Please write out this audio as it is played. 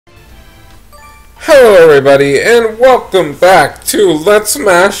Hello everybody, and welcome back to Let's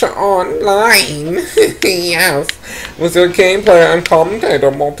Smash Online! Yes, with your game player and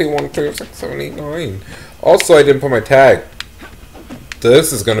commentator, Multi12679. Also, I didn't put my tag.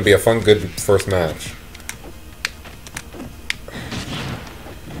 This is going to be a fun, good first match.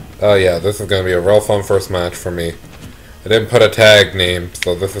 Oh yeah, this is going to be a real fun first match for me. I didn't put a tag name,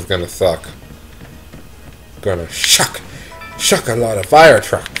 so this is going to suck. Gonna shuck a lot of fire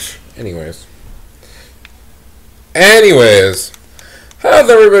trucks. Anyways, how's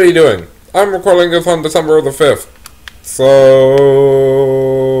everybody doing? I'm recording this on December the 5th.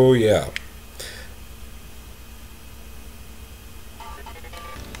 So, yeah.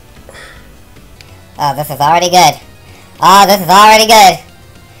 Oh, this is already good. Oh, this is already good.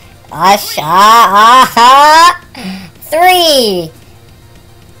 Three.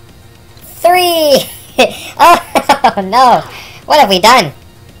 Oh no! What have we done?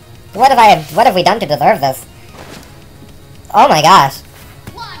 What have we done to deserve this? Oh my gosh!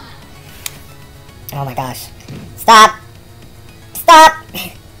 Oh my gosh! Stop! Stop!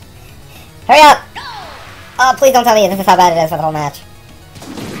 Hurry up! Oh, please don't tell me this is how bad it is for the whole match.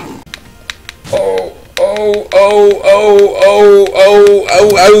 Oh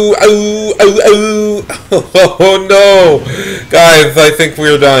no! Guys, I think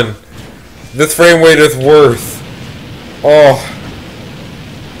we're done. This frame rate is worse. Oh.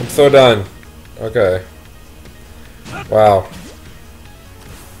 I'm so done. Okay. Wow.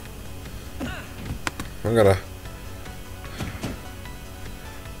 I'm gonna...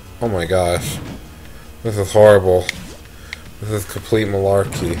 Oh my gosh. This is horrible. This is complete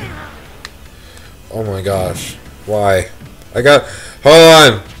malarkey. Oh my gosh. Why? Hold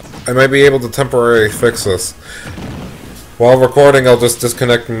on! I might be able to temporarily fix this. While recording, I'll just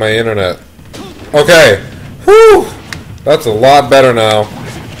disconnect from my internet. Okay! Whew! That's a lot better now.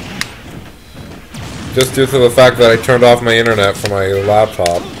 Just due to the fact that I turned off my internet from my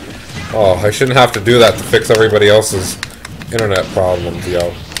laptop. Oh, I shouldn't have to do that to fix everybody else's internet problems,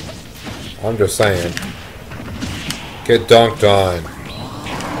 yo. I'm just saying. Get dunked on.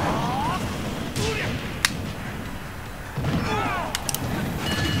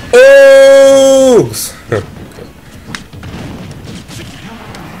 Oops!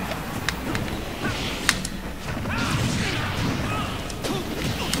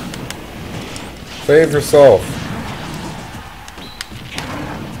 Save yourself.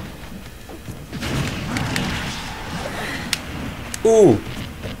 Ooh.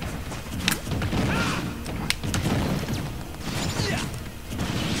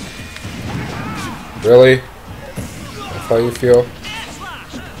 Really? That's how you feel?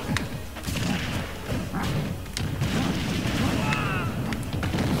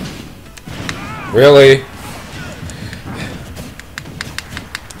 Really?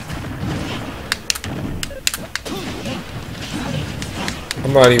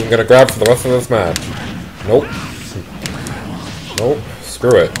 I'm not even gonna grab for the rest of this match. Nope. Nope.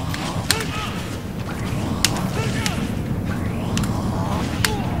 Screw it.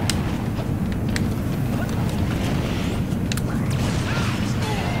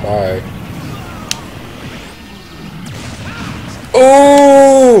 Bye.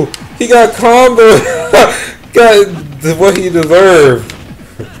 Oh! He got combo! Got what he deserved.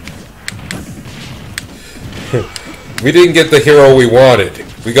 We didn't get the hero we wanted.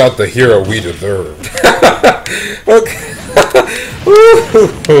 We got the hero we deserved. Okay.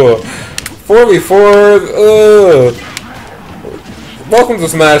 4v4. Welcome to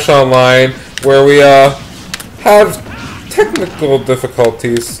Smash Online, where we have technical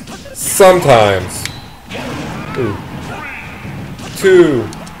difficulties sometimes. 2.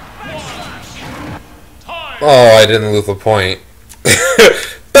 Oh, I didn't lose the point.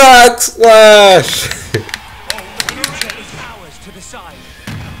 Backslash!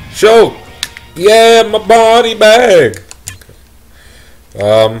 Choke! Yeah, my body bag!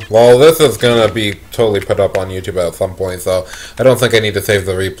 Well, this is gonna be totally put up on YouTube at some point, so I don't think I need to save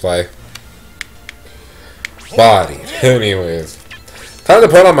the replay. Bodied. Anyways. Time to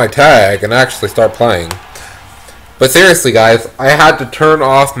put on my tag and actually start playing. But seriously, guys, I had to turn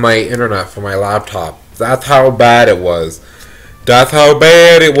off my internet for my laptop. That's how bad it was. That's how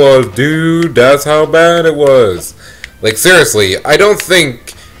bad it was, dude. That's how bad it was. Like, seriously, I don't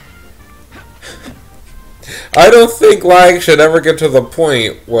think lag should ever get to the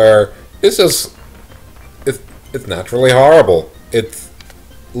point where it's naturally horrible. It's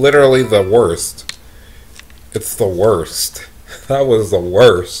literally the worst. It's the worst. That was the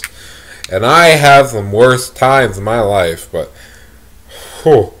worst. And I have some worst times in my life, but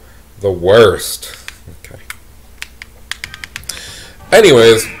whew, the worst. Okay.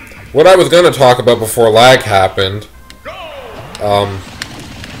 Anyways, what I was gonna talk about before lag happened.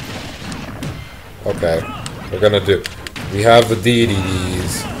 Okay. We're gonna do... We have the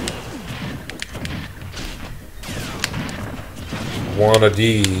DDDs. Want a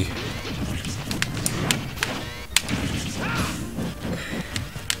D.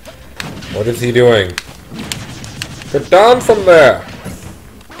 What is he doing? Get down from there!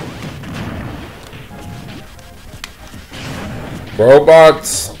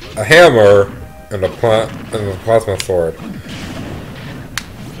 Robots, a hammer, and a plasma sword.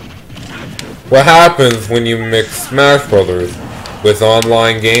 What happens when you mix Smash Brothers with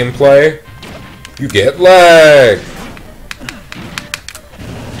online gameplay? You get lag!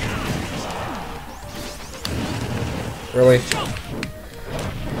 Really?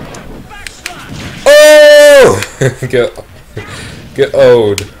 Oh! Get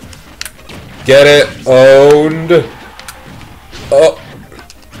owed. Get it owned.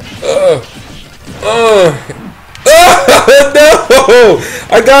 No!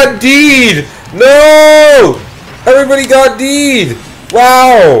 I got D'd! No! Everybody got D'd!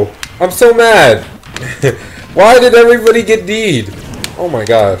 Wow! I'm so mad. Why did everybody get D'd? Oh my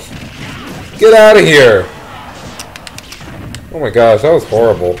gosh. Get out of here! Oh my gosh, that was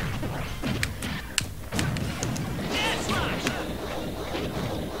horrible.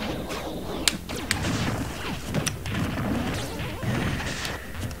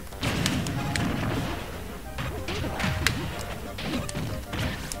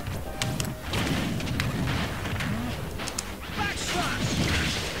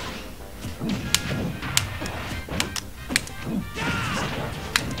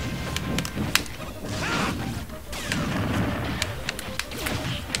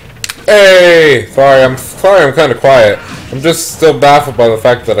 Hey! Sorry, I'm kind of quiet. I'm just still baffled by the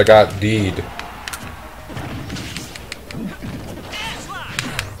fact that I got D'd.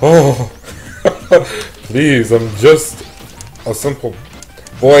 Oh! Please, I'm just a simple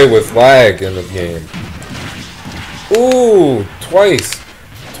boy with lag in the game. Ooh! Twice!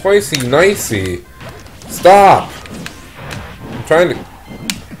 Twicey nicey! Stop! I'm trying to...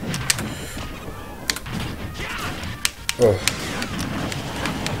 Ugh.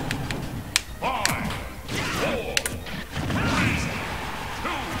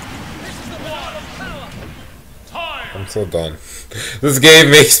 I'm so done. This game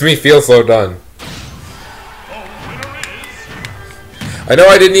makes me feel so done. I know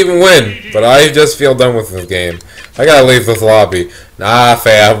I didn't even win, but I just feel done with this game. I gotta leave this lobby. Nah,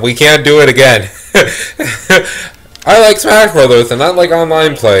 fam, we can't do it again. I like Smash Brothers and I like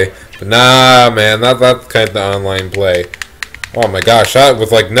online play, but nah, man, not that kind of online play. Oh my gosh, that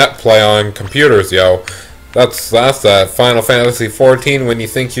was like net play on computers, yo. That's that Final Fantasy XIV when you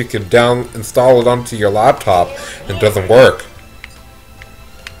think you could install it onto your laptop and it doesn't work.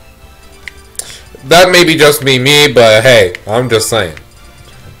 That may be just me, but hey, I'm just saying.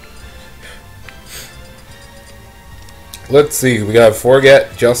 Let's see, we got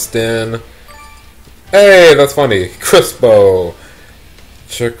Forget, Justin. Hey, that's funny. Crispo.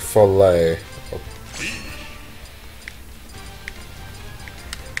 Chick-fil-A.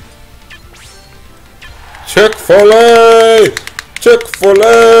 Chick-fil-A!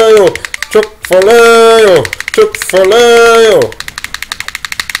 Chick-fil-A! Chick-fil-A! Chick-fil-A!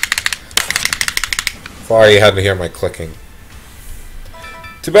 Sorry you had to hear my clicking.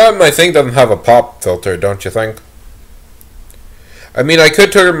 Too bad my thing doesn't have a pop filter, don't you think? I mean, I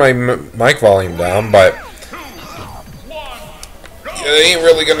could turn my mic volume down, but it ain't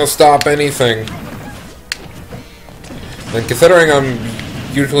really gonna stop anything. And considering I'm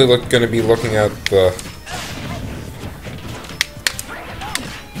usually gonna be looking at the...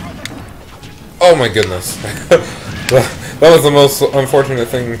 Oh my goodness. That was the most unfortunate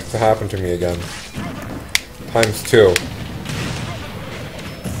thing to happen to me again. Times 2.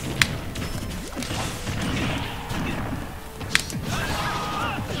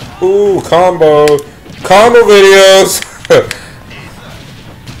 Ooh, combo videos!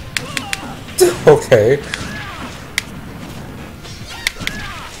 Okay.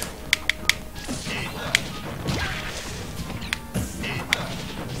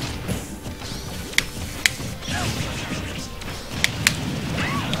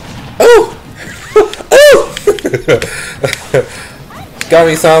 Got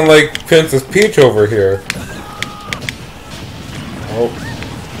me sound like Princess Peach over here. Oh.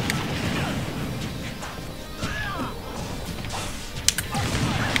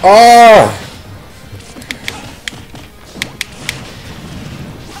 Ah!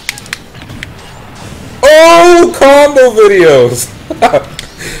 Oh, combo videos! Ah!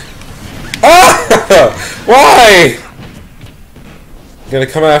 Why? Gonna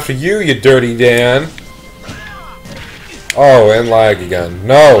come after you, you dirty Dan. Oh, and lag again.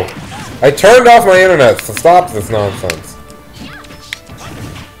 No! I turned off my internet, so stop this nonsense.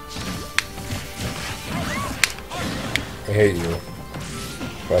 I hate you.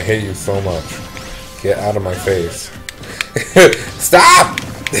 I hate you so much. Get out of my face. Stop!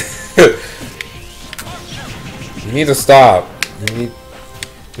 You need to stop. You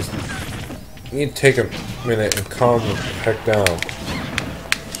need to take a minute and calm the heck down.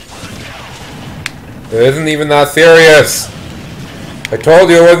 It isn't even that serious. I told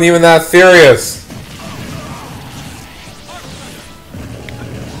you it wasn't even that serious.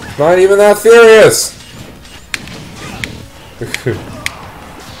 It's not even that serious.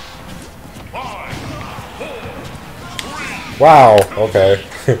 Wow, okay.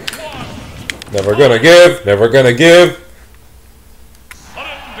 Never gonna give, never gonna give.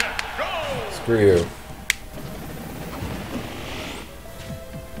 Screw you.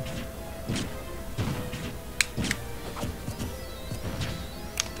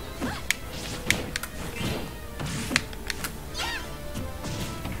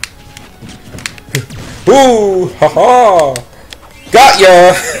 Ooh, haha! Got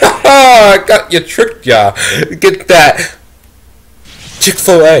ya! Haha! Got ya, tricked ya! Get that!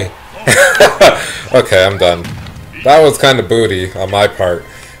 Chick-fil-A! Okay, I'm done. That was kind of booty on my part.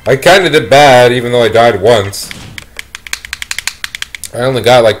 I kind of did bad, even though I died once. I only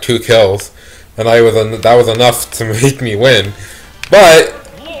got like 2 kills, and that was enough to make me win. But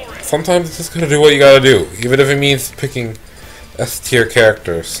sometimes you just gotta do what you gotta do, even if it means picking S-tier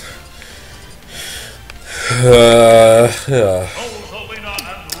characters.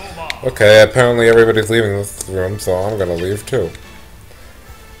 Okay, apparently everybody's leaving this room, so I'm gonna leave too.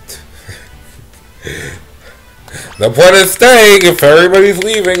 No point in staying if everybody's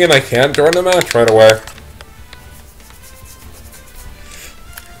leaving and I can't join the match right away.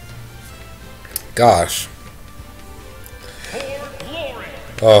 Gosh.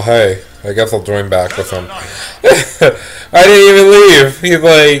 Oh, hey. I guess I'll join back with him. I didn't even leave. He's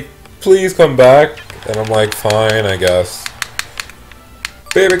like, please come back. And I'm like, fine, I guess.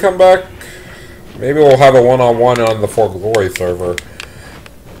 Baby, come back. Maybe we'll have a one-on-one on the For Glory server.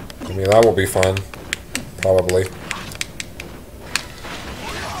 I mean, that will be fun. Probably.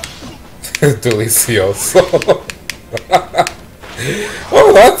 Delicioso.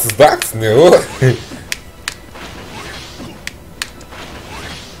 Oh, that's new.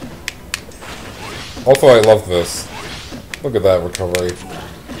 Also, I love this. Look at that recovery.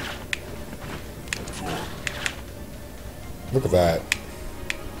 Look at that.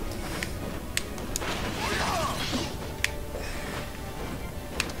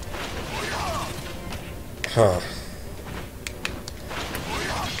 Huh.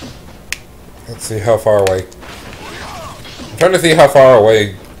 Let's see how far away. I'm trying to see how far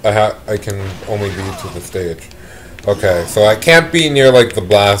away I can only be to the stage. Okay, so I can't be near like the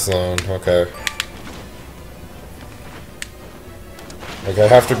blast zone. Okay. Like I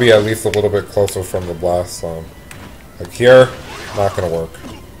have to be at least a little bit closer from the blast zone. Like here, not gonna work.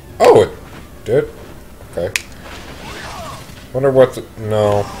 Oh, it did? Okay. Wonder what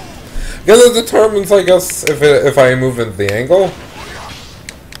no. I guess it determines, I guess, if I move into the angle.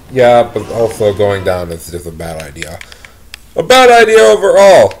 Yeah, but also going down is just a bad idea. A bad idea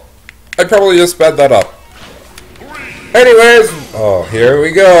overall! I probably just sped that up. Anyways, oh, here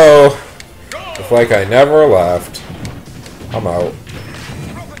we go. It's like I never left. I'm out.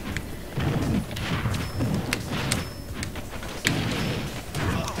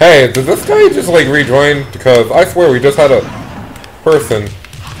 Hey, did this guy just like rejoin? Because I swear we just had a person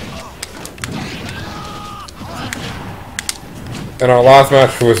in our last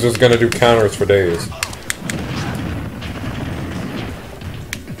match who was just gonna do counters for days.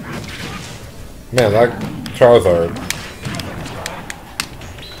 Man, that Charizard.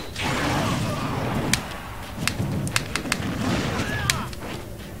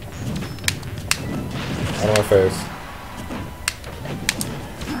 Out of my face.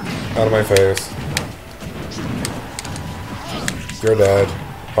 Out of my face. You're dead.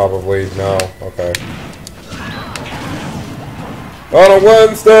 Probably. No. Okay. On a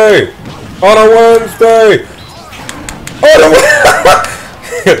Wednesday! On a Wednesday! On a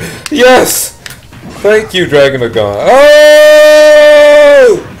Yes! Thank you, Dragon of God.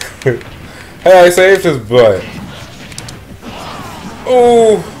 Oh! Hey, I saved his butt.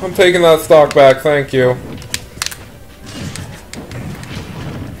 Oh, I'm taking that stock back. Thank you.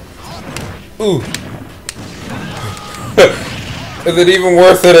 Ooh. Is it even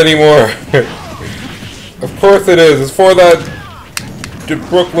worth it anymore? Of course it is. It's for that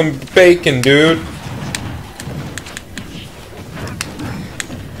Brooklyn bacon, dude.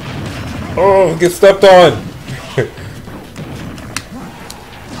 Oh, get stepped on!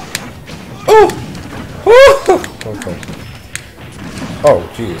 Oh! Oh! Okay. Oh,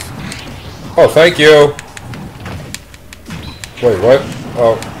 jeez. Oh, thank you! Wait, what?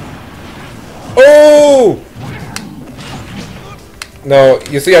 Oh. Oh! No,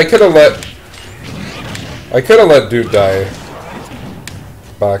 you see, I could've let dude die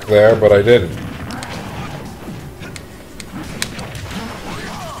back there, but I didn't.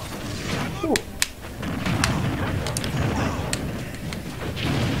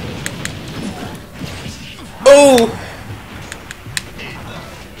 Oh!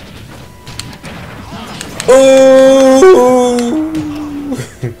 Oh!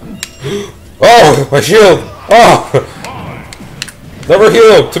 Oh, my shield! Oh! Never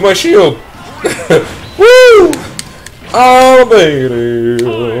heal to my shield! Woo! Oh, baby!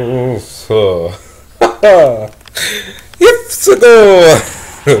 It's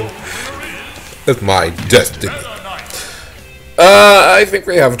It's my destiny. I think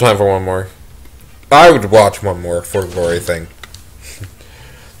we have time for one more. I would watch one more for glory thing.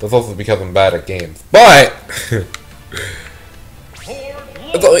 That's also because I'm bad at games. But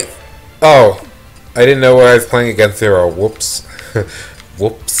it's only, oh, I didn't know I was playing against Zero. Whoops.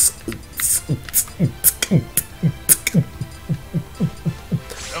 Whoops.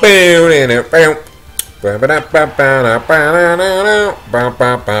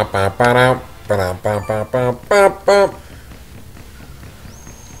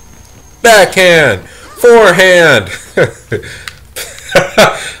 Backhand! Forehand!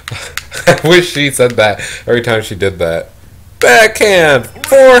 I wish she said that every time she did that. Backhand!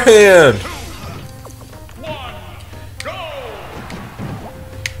 Forehand!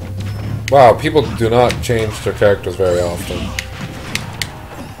 Wow, people do not change their characters very often.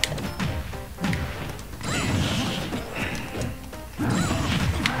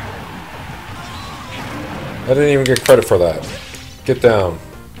 I didn't even get credit for that. Get down.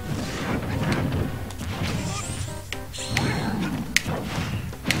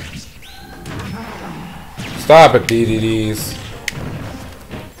 Stop it, DDDs.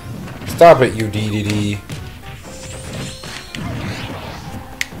 Stop it, you DDD.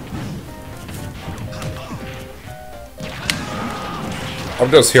 I'm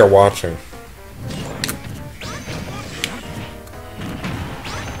just here watching.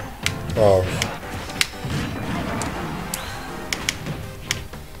 Oh.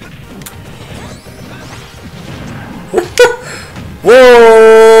 Whoa!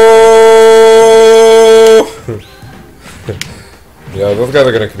 Yeah, those guys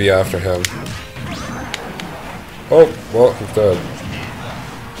are gonna be after him. Oh, well, he's dead.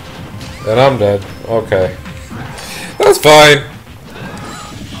 And I'm dead. Okay. That's fine.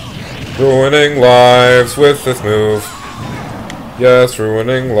 Ruining lives with this move. Yes,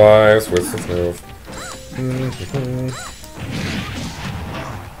 ruining lives with this move.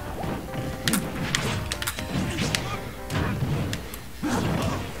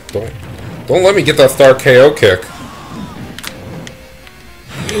 Don't let me get that star KO kick.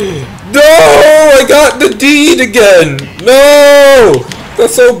 No! I got the deed again! No!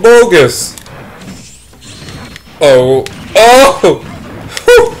 That's so bogus. Oh. Oh!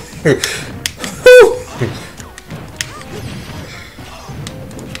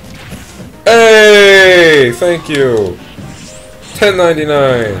 Hey! Thank you.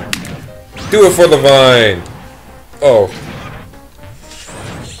 $10.99. Do it for the vine. Oh.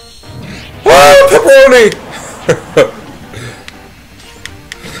 Oh, pepperoni!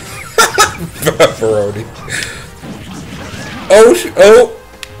 Pepperoni. Oh, oh,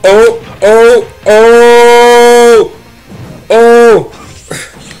 oh, oh, oh, oh.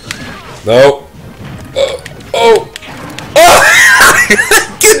 No. Oh. Oh!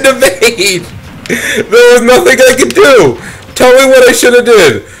 Get the bait! There was nothing I could do! Tell me what I should have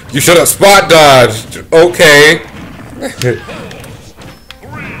did! You should have spot dodged! Okay.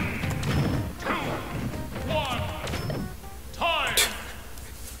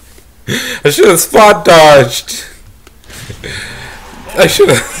 I should have spot dodged! I should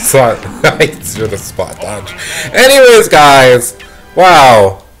have spot dodged. Anyways, guys!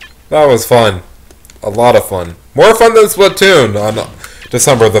 Wow. That was fun. A lot of fun. More fun than Splatoon on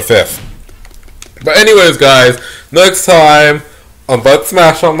December the 5th. But anyways, guys, next time on Butt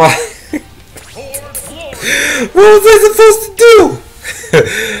Smash on my... What was I supposed to do?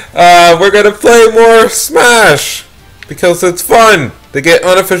 We're gonna play more Smash because it's fun to get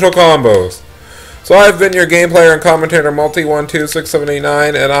unofficial combos. So I've been your game player and commentator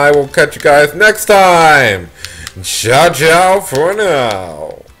Multi126789, and I will catch you guys next time. Ciao, ciao for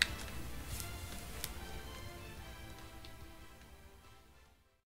now.